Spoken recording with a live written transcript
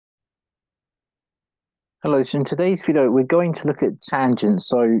Hello, so in today's video, we're going to look at tangents,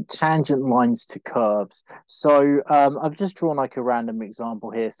 so tangent lines to curves. I've just drawn like a random example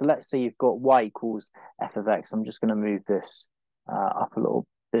here. So let's say you've got y equals f of x. I'm just going to move this up a little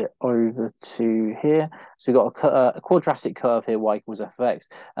bit over to here. So we've got a quadratic curve here, y equals f of x.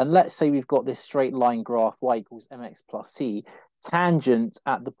 And let's say we've got this straight line graph, y equals mx plus c, tangent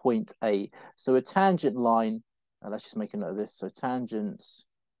at the point A. So a tangent line, let's just make a note of this. So tangents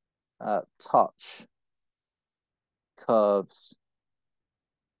touch curves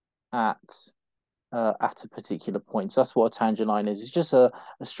at at a particular point. So that's what a tangent line is. It's just a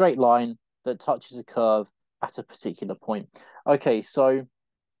straight line that touches a curve at a particular point. Okay, so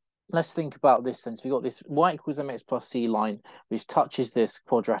let's think about this then. So we've got this y equals mx plus c line, which touches this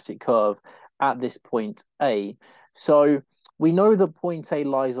quadratic curve at this point A. So we know that point A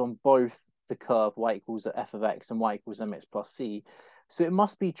lies on both the curve y equals f of x and y equals mx plus c. So it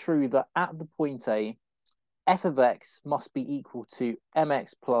must be true that at the point A, f of x must be equal to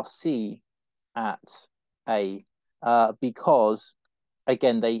mx plus c at A, because,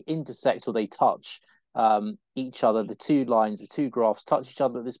 again, they intersect or they touch each other. The two lines, the two graphs touch each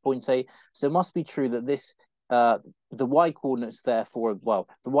other at this point A. So it must be true that the y coordinates therefore, well,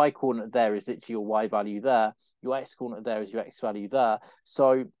 the y coordinate there is literally your y value there. Your x coordinate there is your x value there.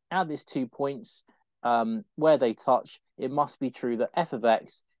 So at these 2 points where they touch, it must be true that f of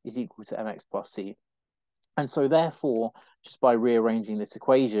x is equal to mx plus c. And so therefore, just by rearranging this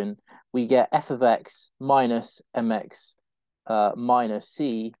equation, we get f of x minus mx minus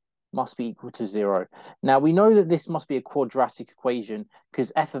c must be equal to 0. Now, we know that this must be a quadratic equation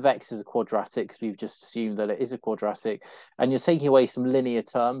because f of x is a quadratic, because we've just assumed that it is a quadratic. And you're taking away some linear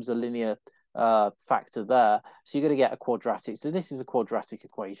terms, a linear factor there. So you're going to get a quadratic. So this is a quadratic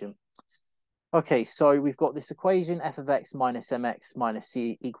equation. Okay, so we've got this equation, f of x minus mx minus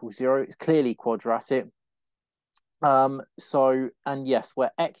c equals 0. It's clearly quadratic. And yes,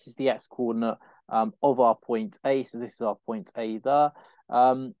 where x is the x coordinate of our point A, so this is our point A there.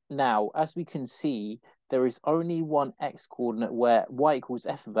 Now, as we can see, there is only one x coordinate where y equals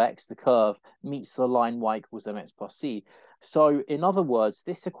f of x, the curve, meets the line y equals mx plus c. So in other words,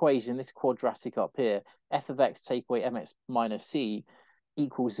 this equation, this quadratic up here, f of x take away mx minus c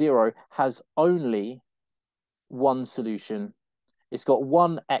equals 0, has only one solution. It's got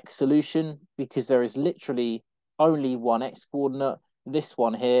one x solution because there is literally only one x coordinate, this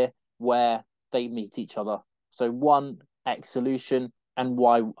one here, where they meet each other. So one x solution and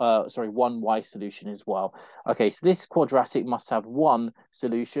one y solution as well. Okay, so this quadratic must have one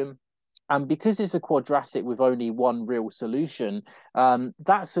solution. And because it's a quadratic with only one real solution,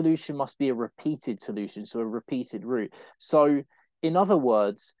 that solution must be a repeated solution, so a repeated root. So in other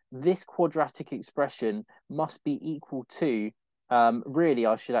words, this quadratic expression must be equal to really,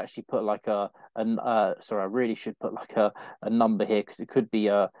 I should actually put like I really should put like a number here because it could be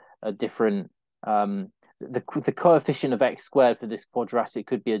a different the coefficient of x squared for this quadratic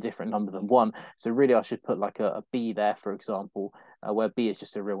could be a different number than 1. So really, I should put like a b there, for example, where b is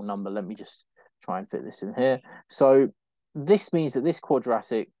just a real number. Let me just try and fit this in here. So this means that this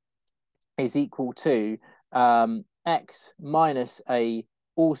quadratic is equal to x minus a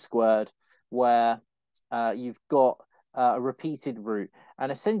all squared, where you've got a repeated root.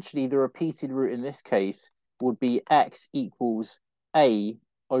 And essentially, the repeated root in this case would be x equals a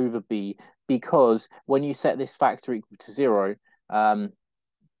over b, because when you set this factor equal to 0,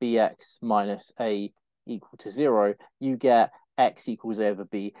 bx minus a equal to 0, you get x equals a over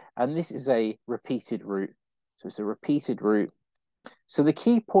b. And this is a repeated root. So it's a repeated root. So the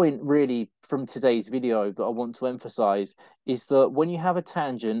key point really from today's video that I want to emphasize is that when you have a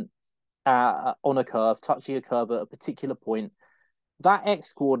tangent on a curve, touching a curve at a particular point, that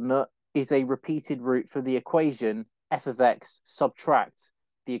x coordinate is a repeated root for the equation f of x subtract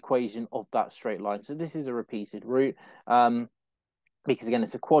the equation of that straight line. So this is a repeated root because, again,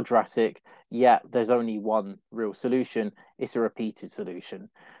 it's a quadratic, yet there's only one real solution. It's a repeated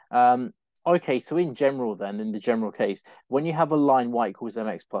solution. Okay, so in general then, in the general case, when you have a line y equals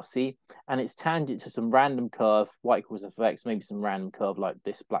mx plus c, and it's tangent to some random curve, y equals f of x, maybe some random curve like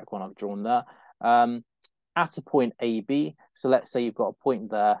this black one I've drawn there, at a point AB, so let's say you've got a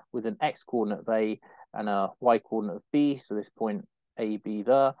point there with an x coordinate of A and a y coordinate of B, so this point AB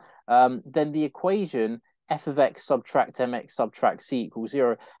there, then the equation f of x subtract mx subtract c equals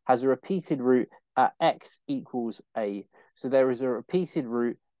 0 has a repeated root at x equals A. So there is a repeated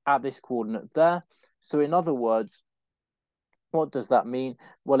root at this coordinate there. So in other words, what does that mean?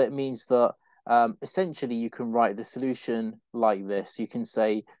 Well, it means that essentially you can write the solution like this. You can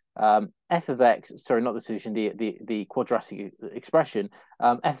say f of x, sorry, not the solution, the quadratic expression,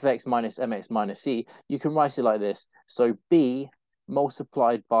 f of x minus mx minus c, you can write it like this. So b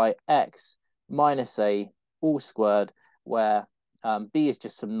multiplied by x minus a all squared, where b is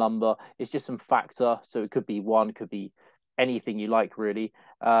just some number, it's just some factor, so it could be 1, could be anything you like, really.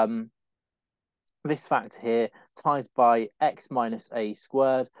 This factor here times by x minus a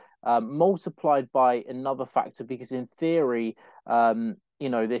squared, multiplied by another factor, because in theory, you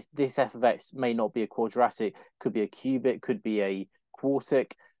know, this f of x may not be a quadratic, could be a cubic, could be a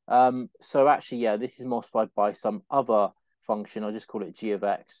quartic. So actually, yeah, this is multiplied by some other function. I'll just call it g of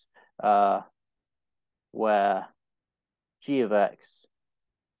x, where g of x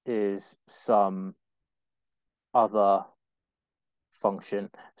is some other function.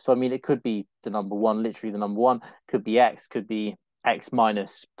 So I mean, it could be the number 1, literally the number 1, could be x, could be x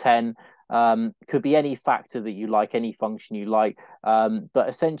minus 10, could be any factor that you like, any function you like. But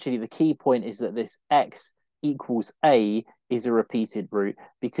essentially the key point is that this x equals a is a repeated root,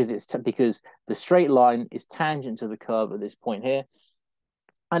 because because the straight line is tangent to the curve at this point here.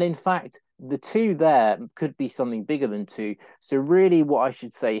 And in fact, the 2 there could be something bigger than 2. So really what I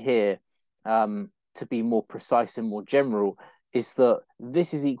should say here, to be more precise and more general, is that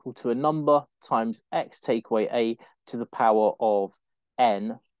this is equal to a number times x take away a to the power of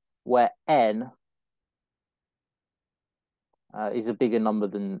n, where n is a bigger number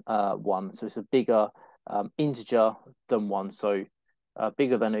than 1. So it's a bigger integer than 1. So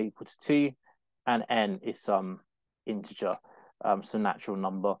bigger than or equal to 2, and n is some integer, so natural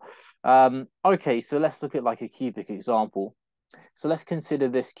number. Okay, so let's look at like a cubic example. So let's consider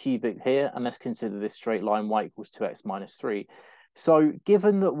this cubic here, and let's consider this straight line y equals 2x minus 3. So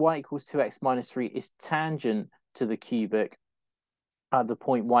given that y equals 2x minus 3 is tangent to the cubic at the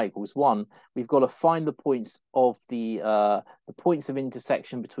point y equals 1, we've got to find the points of the points of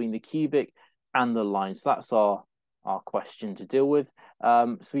intersection between the cubic and the line. So that's our question to deal with.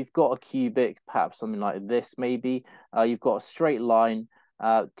 So we've got a cubic, perhaps something like this maybe. You've got a straight line,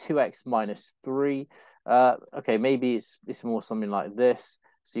 2x minus 3. Okay, maybe it's more something like this.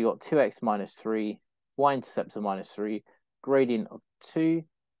 So you got 2x minus 3, y-intercept of minus 3, gradient of 2,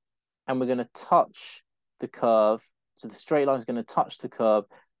 and we're going to touch the curve. So the straight line is going to touch the curve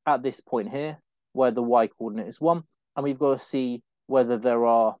at this point here, where the y coordinate is 1, and we've got to see whether there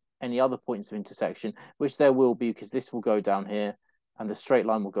are any other points of intersection, which there will be, because this will go down here and the straight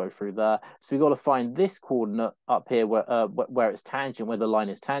line will go through there. So we've got to find this coordinate up here where it's tangent, where the line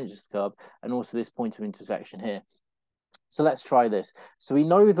is tangent to the curve, and also this point of intersection here. So let's try this. So we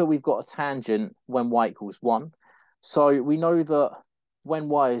know that we've got a tangent when y equals 1. So we know that when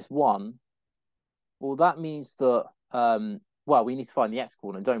y is 1, well, that means that, well, we need to find the x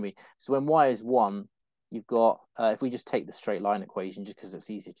coordinate, don't we? So when y is 1, you've got, if we just take the straight line equation, just because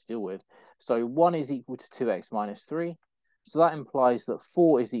it's easy to deal with. So 1 is equal to 2x minus 3. So that implies that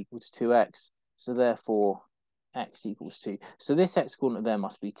 4 is equal to 2x. So therefore, x equals 2. So this x coordinate there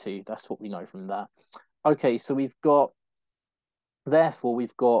must be 2. That's what we know from that. Okay, so we've got, therefore,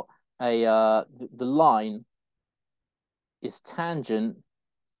 we've got a, the line is tangent.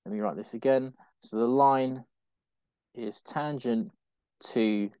 Let me write this again. So the line is tangent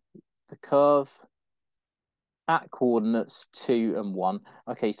to the curve at coordinates 2 and 1.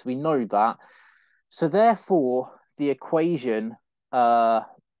 Okay, so we know that. So therefore, the equation,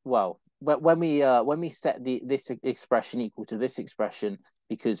 well, when we set this expression equal to this expression,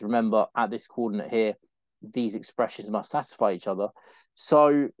 because remember at this coordinate here, these expressions must satisfy each other.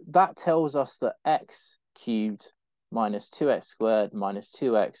 So that tells us that x cubed minus 2x squared minus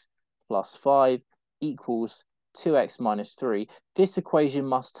 2x plus 5 equals 2x minus 3. This equation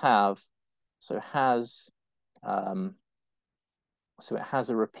must have, so it has a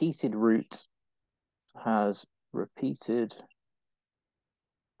repeated root, has repeated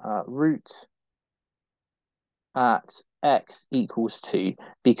root at x equals 2,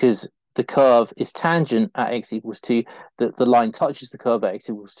 because the curve is tangent at x equals 2, the line touches the curve at x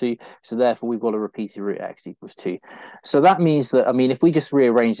equals 2, so therefore we've got a repeated root at x equals 2. So that means that, I mean, if we just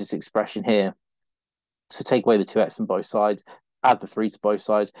rearrange this expression here, so take away the 2x on both sides, add the 3 to both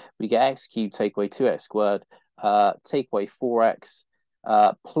sides, we get x cubed, take away 2x squared, take away 4x,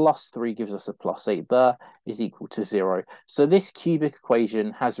 plus 3 gives us a plus 8 there, is equal to 0. So this cubic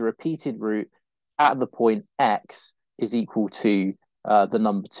equation has a repeated root at the point x is equal to the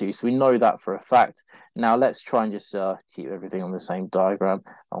number 2. So we know that for a fact. Now let's try and just keep everything on the same diagram.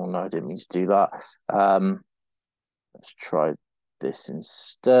 Oh no, I didn't mean to do that. Let's try this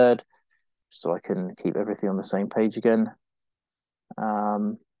instead, so I can keep everything on the same page again.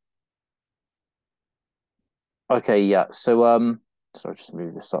 Okay, yeah. So So I'll just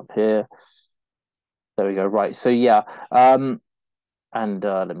move this up here. There we go. Right. So yeah. And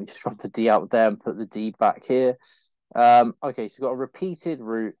let me just drop the d out there and put the d back here. Okay, so we've got a repeated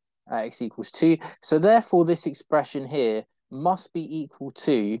root x equals 2. So therefore, this expression here must be equal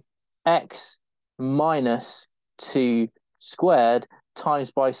to x minus 2 squared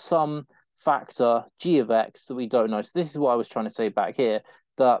times by some factor g of x that we don't know. So this is what I was trying to say back here,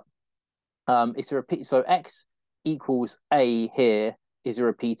 that it's a repeat. So x equals a here is a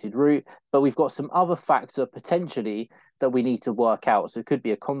repeated root, but we've got some other factor potentially that we need to work out. So it could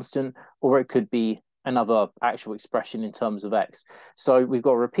be a constant, or it could be another actual expression in terms of x. So we've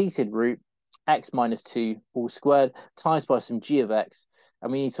got a repeated root, x minus 2 all squared, times by some g of x,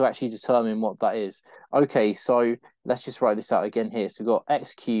 and we need to actually determine what that is. Okay, so let's just write this out again here. So we've got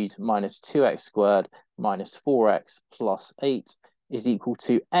x cubed minus 2x squared minus 4x plus 8 is equal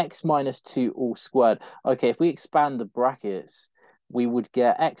to x minus 2 all squared. Okay, if we expand the brackets, we would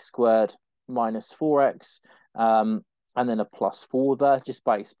get x squared minus 4x, and then a plus 4 there, just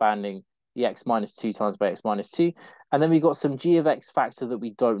by expanding the x minus 2 times by x minus 2. And then we got some g of x factor that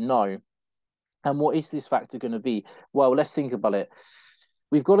we don't know. And what is this factor going to be? Well, let's think about it.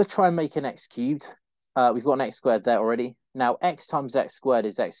 We've got to try and make an x cubed. We've got an x squared there already. Now, x times x squared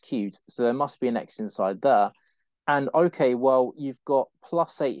is x cubed, so there must be an x inside there. And okay, well, you've got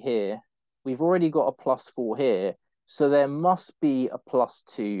plus 8 here. We've already got a plus 4 here. So there must be a plus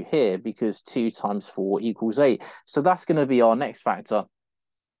 2 here, because 2 times 4 equals 8. So that's going to be our next factor.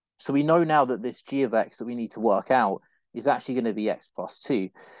 So we know now that this g of x that we need to work out is actually going to be x plus 2.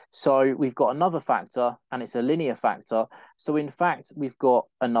 So we've got another factor, and it's a linear factor. So in fact, we've got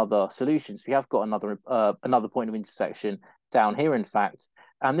another solution. So we have got another point of intersection down here, in fact.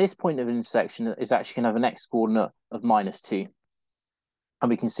 And this point of intersection is actually going to have an x coordinate of minus 2. And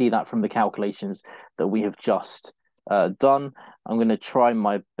we can see that from the calculations that we have just done. I'm going to try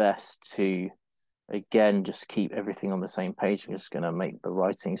my best to, again, just keep everything on the same page. I'm just going to make the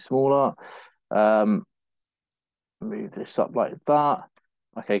writing smaller. Move this up like that.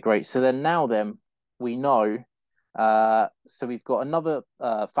 Okay, great. So then we know, so we've got another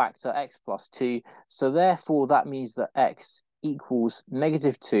factor, x plus 2. So therefore, that means that x equals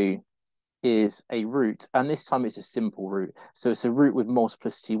negative 2 is a root, and this time it's a simple root. So it's a root with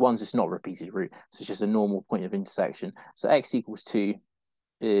multiplicity 1s. It's not a repeated root. So it's just a normal point of intersection. So x equals 2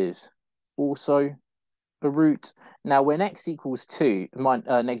 is also a root. Now, when x equals 2,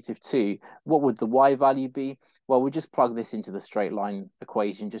 negative 2, what would the y value be? Well, we'll just plug this into the straight line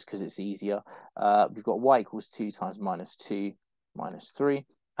equation just because it's easier. We've got y equals 2 times minus 2 minus 3,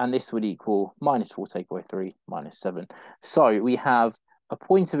 and this would equal minus 4 take away 3 minus 7. So we have a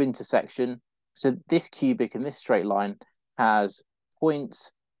point of intersection. So this cubic and this straight line has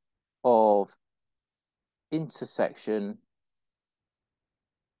points of intersection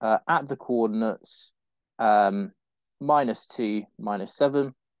at the coordinates minus 2, minus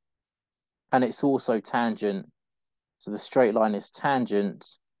 7. And it's also tangent. So the straight line is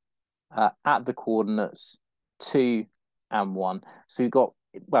tangent at the coordinates 2 and 1. So we've got,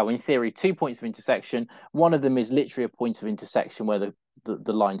 well, in theory, 2 points of intersection. One of them is literally a point of intersection where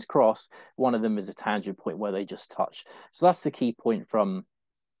the lines cross. One of them is a tangent point where they just touch. So that's the key point from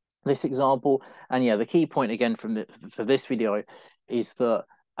this example. And yeah, the key point again for this video is that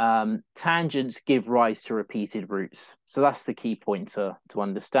tangents give rise to repeated roots. So that's the key point to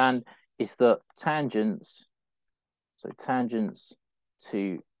understand, is that tangents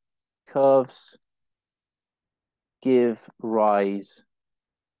to curves give rise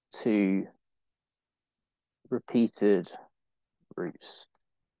to repeated roots.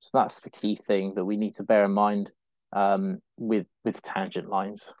 So that's the key thing that we need to bear in mind with tangent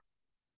lines.